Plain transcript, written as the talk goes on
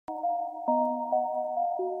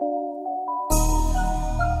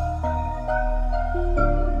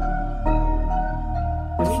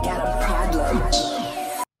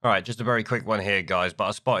Alright, just a very quick one here, guys, but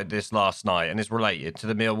I spotted this last night and it's related to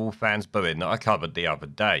the Millwall fans booing that I covered the other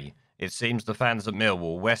day. It seems the fans at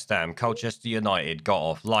Millwall, West Ham, Colchester United got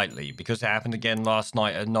off lightly because it happened again last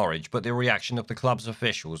night at Norwich, but the reaction of the club's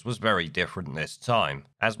officials was very different this time.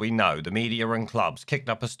 As we know, the media and clubs kicked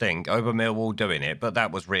up a stink over Millwall doing it, but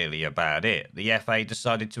that was really about it. The FA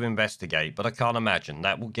decided to investigate, but I can't imagine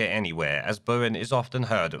that will get anywhere, as booing is often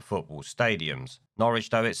heard at football stadiums.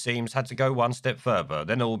 Norwich, though, it seems, had to go one step further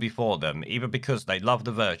than all before them, either because they love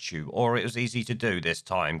the virtue or it was easy to do this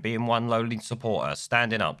time, being one lonely supporter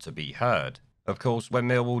standing up to be heard. Of course, when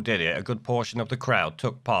Millwall did it, a good portion of the crowd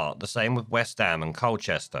took part, the same with West Ham and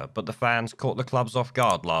Colchester, but the fans caught the clubs off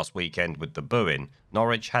guard last weekend with the booing.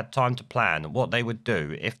 Norwich had time to plan what they would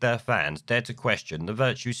do if their fans dared to question the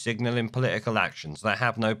virtue signalling political actions that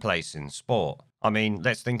have no place in sport. I mean,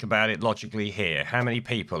 let's think about it logically here. How many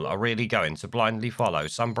people are really going to blindly follow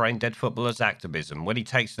some brain-dead footballer's activism when he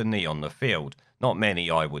takes the knee on the field? Not many,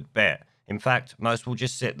 I would bet. In fact, most will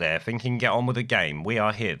just sit there thinking get on with the game we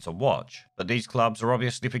are here to watch. But these clubs are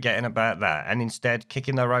obviously forgetting about that and instead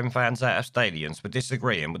kicking their own fans out of stadiums for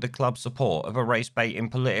disagreeing with the club's support of a race-baiting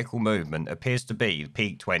political movement appears to be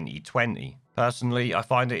peak 2020. Personally, I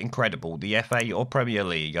find it incredible the FA or Premier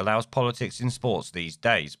League allows politics in sports these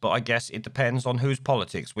days, but I guess it depends on whose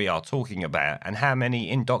politics we are talking about and how many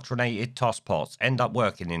indoctrinated tosspots end up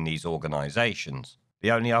working in these organisations. The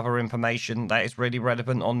only other information that is really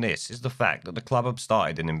relevant on this is the fact that the club have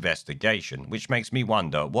started an investigation, which makes me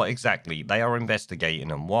wonder what exactly they are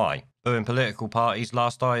investigating and why. Booing political parties,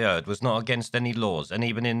 last I heard, was not against any laws, and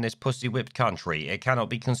even in this pussy-whipped country, it cannot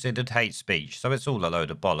be considered hate speech, so it's all a load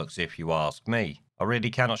of bollocks if you ask me. I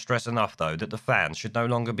really cannot stress enough, though, that the fans should no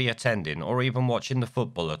longer be attending or even watching the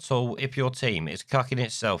football at all if your team is cucking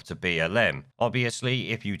itself to BLM.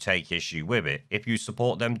 Obviously, if you take issue with it. If you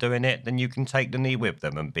support them doing it, then you can take the knee with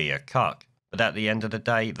them and be a cuck. But at the end of the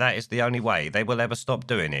day, that is the only way they will ever stop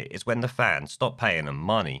doing it, is when the fans stop paying them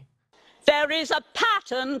money. There is a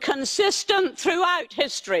pattern consistent throughout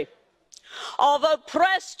history of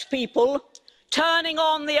oppressed people turning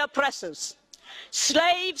on the oppressors.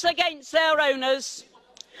 Slaves against their owners,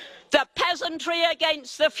 the peasantry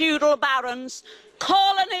against the feudal barons,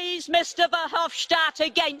 colonies, Mr. Verhofstadt,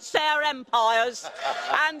 against their empires.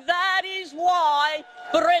 And that is why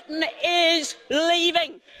Britain is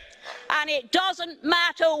leaving. And it doesn't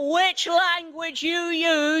matter which language you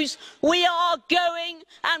use, we are going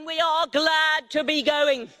and we are glad to be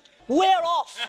going. We're off.